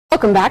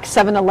Welcome back,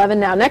 7-11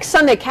 now. Next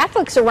Sunday,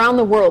 Catholics around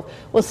the world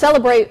will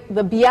celebrate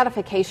the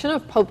beatification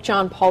of Pope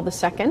John Paul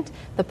II,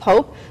 the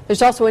Pope.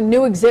 There's also a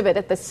new exhibit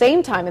at the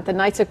same time at the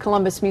Knights of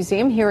Columbus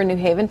Museum here in New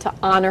Haven to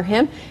honor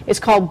him. It's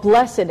called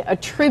Blessed, a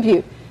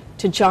tribute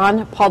to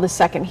John Paul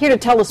II. Here to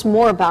tell us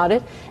more about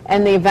it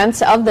and the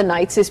events of the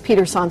Knights is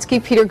Peter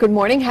Sonski. Peter, good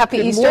morning. Happy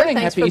Easter. Good morning.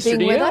 Thanks Happy for Easter being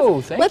to with you.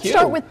 us. Thank Let's you.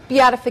 start with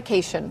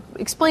beatification.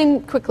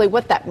 Explain quickly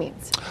what that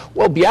means.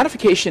 Well,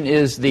 beatification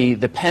is the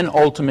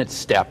penultimate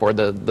step, or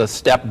the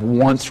step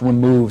once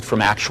removed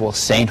from actual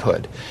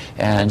sainthood.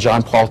 And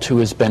John Paul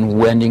II has been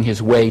wending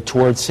his way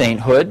towards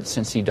sainthood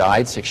since he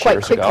died 6 years ago.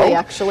 Quite quickly,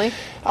 actually.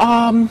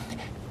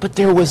 But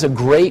there was a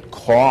great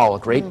call, a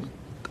great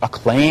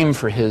acclaim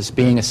for his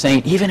being a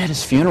saint, even at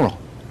his funeral.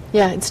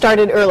 Yeah, it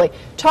started early.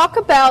 Talk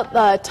about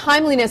the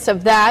timeliness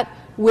of that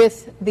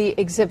with the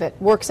exhibit.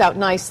 Works out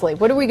nicely.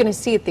 What are we going to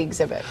see at the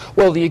exhibit?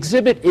 Well, the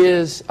exhibit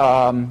is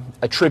a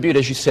tribute,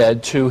 as you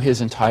said, to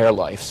his entire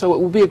life. So it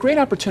will be a great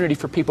opportunity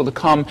for people to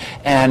come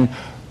and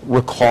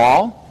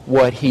recall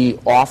what he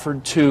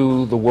offered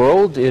to the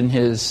world in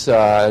his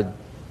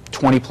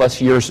 20-plus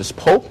years as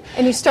Pope.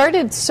 And he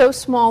started so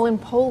small in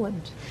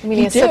Poland. I mean,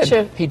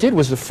 He did.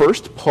 Was the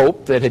first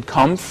Pope that had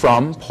come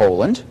from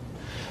Poland.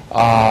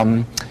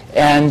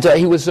 And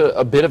he was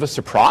a bit of a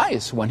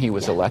surprise when he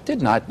was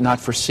elected, not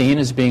foreseen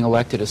as being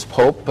elected as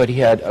Pope, but he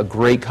had a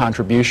great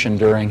contribution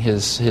during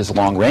his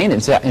long reign. In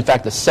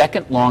fact, the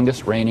second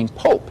longest reigning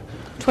Pope.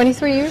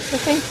 23 years, I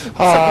think? Something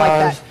like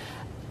that.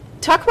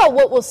 Talk about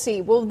what we'll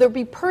see. Will there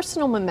be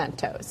personal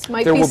mementos?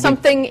 Might be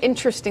something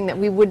interesting that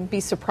we would be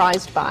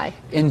surprised by.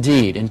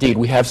 Indeed, indeed.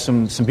 We have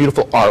some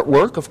beautiful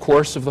artwork, of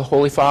course, of the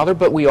Holy Father,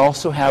 but we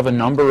also have a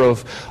number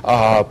of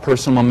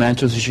personal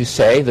mementos, as you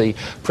say. The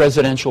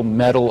Presidential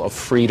Medal of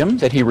Freedom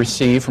that he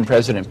received from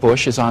President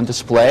Bush is on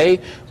display.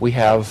 We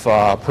have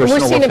personal effects and articles. We're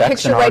seeing a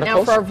picture right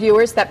now for our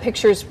viewers. That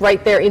picture's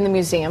right there in the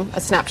museum,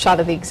 a snapshot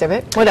of the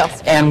exhibit. What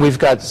else? And we've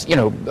got,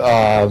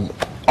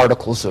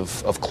 articles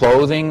of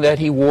clothing that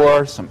he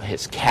wore,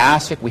 his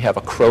cassock. We have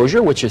a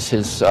crozier, which is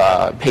his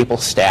papal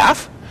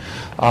staff.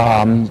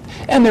 And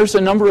there's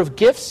a number of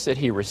gifts that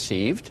he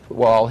received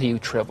while he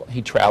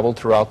traveled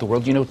throughout the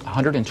world.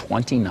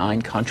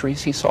 129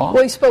 countries he saw.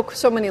 Well, he spoke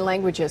so many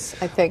languages,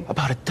 I think.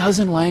 About a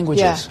dozen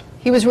languages. Yeah.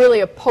 He was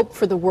really a pope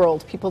for the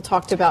world. People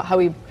talked about how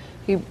he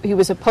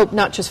was a pope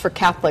not just for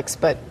Catholics,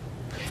 but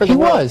for the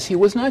world. He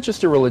was not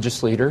just a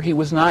religious leader. He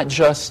was not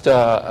just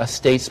a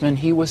statesman.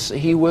 He was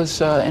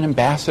an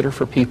ambassador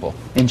for people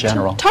in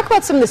general. Talk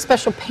about some of the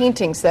special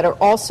paintings that are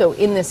also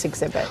in this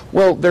exhibit.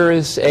 Well, there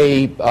is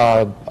a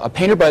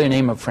painter by the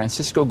name of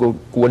Francisco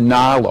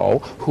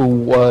Guanalo, who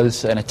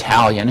was an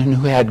Italian and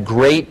who had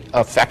great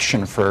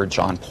affection for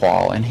John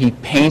Paul, and he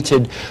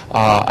painted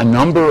a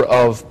number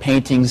of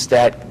paintings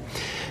that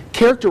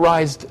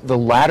characterized the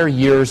latter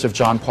years of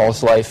John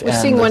Paul's life. We're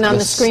seeing one on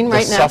the screen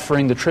right now. The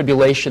suffering, the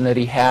tribulation that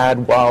he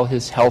had while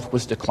his health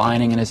was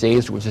declining and his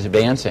age was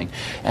advancing.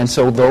 And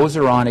so those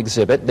are on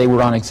exhibit. They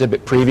were on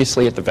exhibit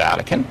previously at the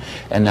Vatican,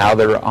 and now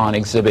they're on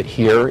exhibit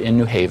here in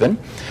New Haven.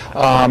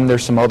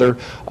 There's some other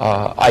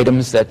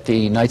items that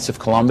the Knights of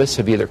Columbus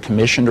have either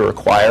commissioned or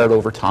acquired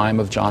over time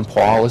of John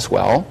Paul as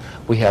well.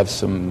 We have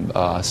some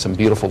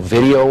beautiful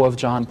video of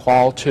John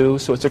Paul, too.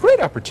 So it's a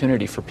great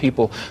opportunity for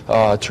people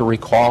to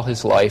recall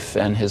his life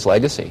and his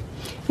legacy.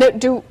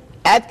 Now,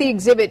 at the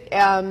exhibit,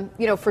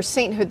 for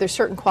sainthood, there's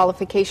certain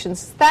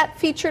qualifications. Is that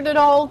featured at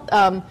all?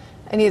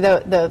 Any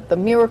of the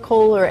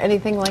miracle or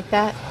anything like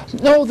that?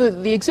 No,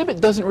 the exhibit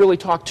doesn't really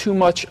talk too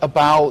much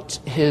about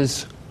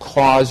his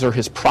cause or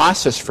his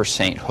process for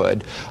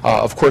sainthood.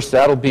 Of course,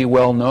 that'll be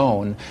well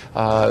known.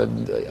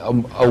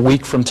 A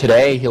week from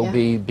today, he'll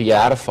be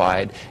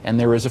beatified, and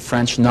there is a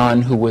French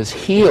nun who was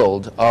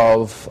healed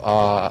of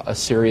a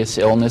serious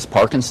illness,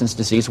 Parkinson's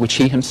disease, which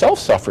he himself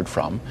suffered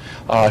from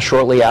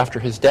shortly after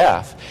his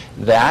death.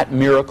 That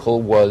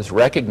miracle was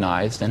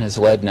recognized and has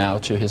led now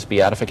to his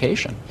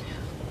beatification.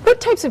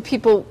 What types of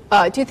people,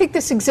 do you think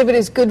this exhibit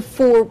is good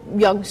for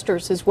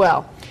youngsters as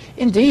well?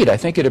 Indeed, I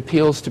think it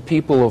appeals to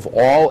people of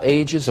all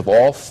ages, of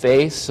all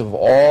faiths, of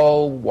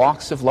all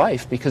walks of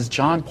life, because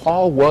John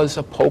Paul was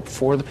a pope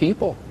for the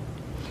people.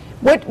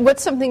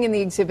 What's something in the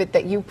exhibit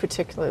that you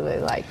particularly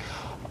like?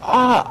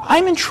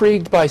 I'm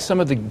intrigued by some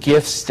of the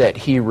gifts that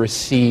he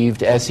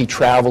received as he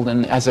traveled,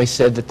 and as I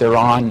said, that they're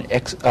on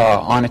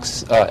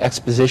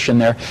exposition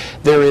there.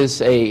 There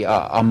is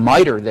a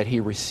mitre that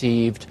he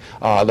received.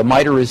 The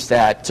mitre is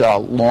that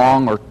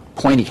long or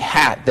pointy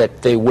hat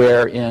that they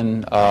wear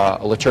in a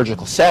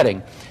liturgical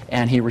setting,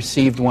 and he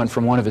received one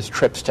from one of his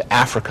trips to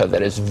Africa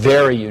that is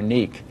very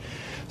unique.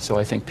 So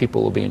I think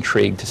people will be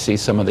intrigued to see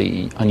some of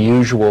the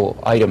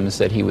unusual items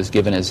that he was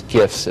given as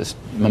gifts, as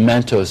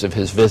mementos of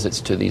his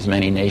visits to these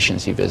many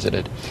nations he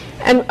visited.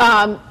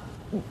 And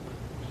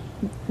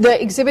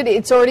the exhibit,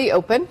 it's already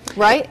open,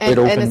 right? And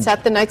it's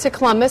at the Knights of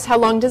Columbus. How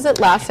long does it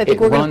last? I think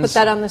we're going to put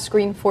that on the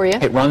screen for you.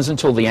 It runs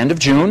until the end of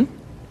June.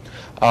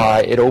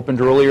 It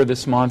opened earlier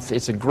this month.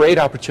 It's a great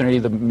opportunity.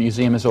 The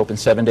museum is open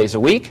 7 days a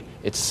week.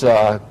 It's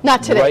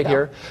not today, right though.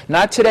 here.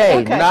 Not today.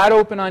 Okay. Not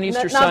open on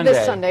Easter Sunday. Not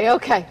this Sunday.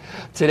 Okay.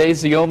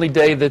 Today's the only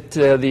day that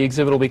the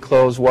exhibit will be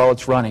closed while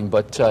it's running,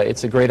 but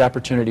it's a great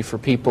opportunity for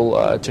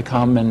people to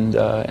come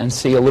and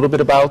see a little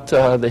bit about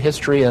the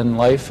history and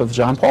life of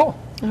John Paul.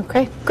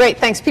 Okay, great.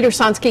 Thanks, Peter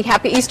Sonski.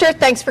 Happy Easter.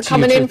 Thanks for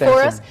coming in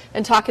for us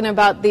and talking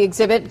about the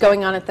exhibit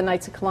going on at the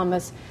Knights of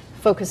Columbus,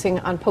 focusing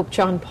on Pope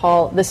John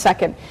Paul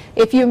II.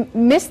 If you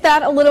missed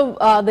that a little,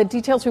 the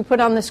details we put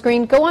on the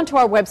screen, go onto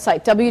our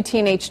website,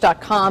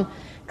 WTNH.com.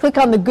 Click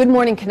on the Good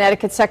Morning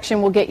Connecticut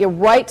section. We'll get you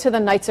right to the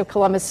Knights of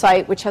Columbus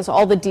site, which has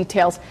all the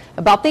details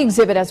about the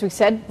exhibit, as we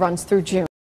said, runs through June.